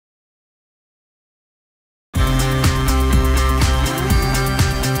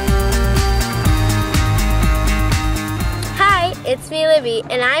Libby,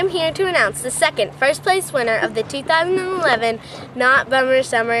 and I'm here to announce the first place winner of the 2011 Not Bummer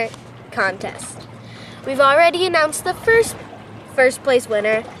Summer contest. We've already announced the first place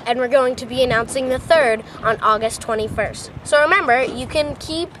winner, and we're going to be announcing the third on August 21st. So remember, you can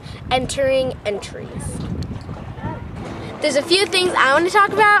keep entering entries. There's a few things I want to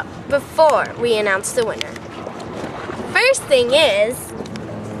talk about before we announce the winner. First thing is,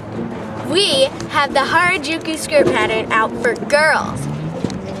 we have the Harajuku skirt pattern out for girls.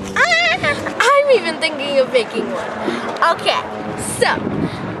 I'm even thinking of making one. Okay,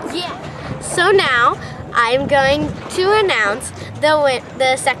 so now I'm going to announce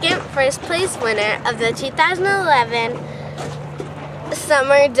the first place winner of the 2011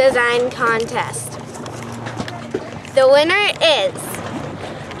 Summer Design Contest. The winner is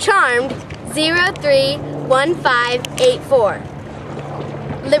Charmed 031584.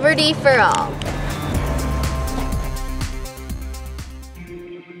 Liberty for all.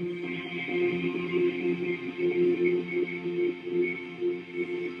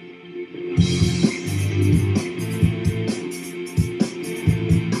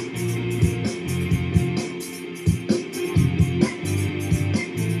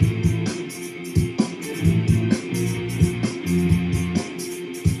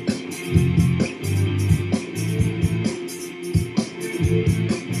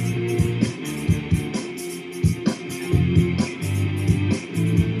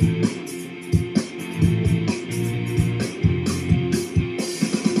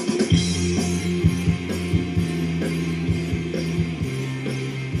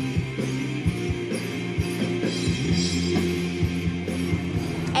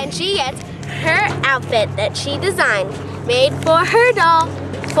 And she gets her outfit that she designed, made for her doll,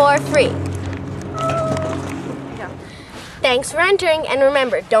 for free. Thanks for entering, and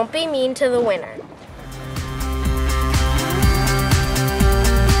remember, don't be mean to the winner.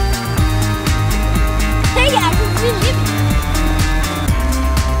 Hey guys, it's me, Libby.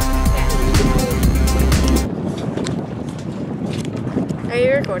 Are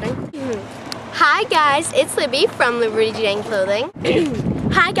you recording? Hi guys, it's Libby from Liberty Jane Clothing.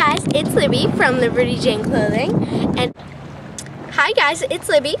 Hi guys, it's Libby from Liberty Jane Clothing. And hi guys, it's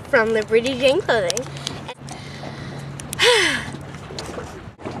Libby from Liberty Jane Clothing.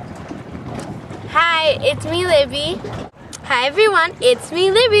 Hi, it's me, Libby. Hi everyone, it's me,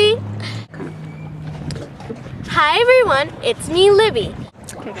 Libby. Hi everyone, it's me, Libby.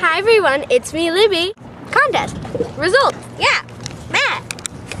 Hi everyone, it's me, Libby. Contest results, yeah, Matt.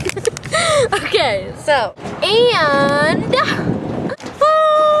 Okay, so and.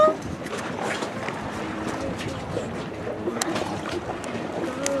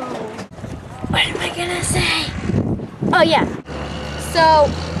 What am I gonna say? Oh yeah, so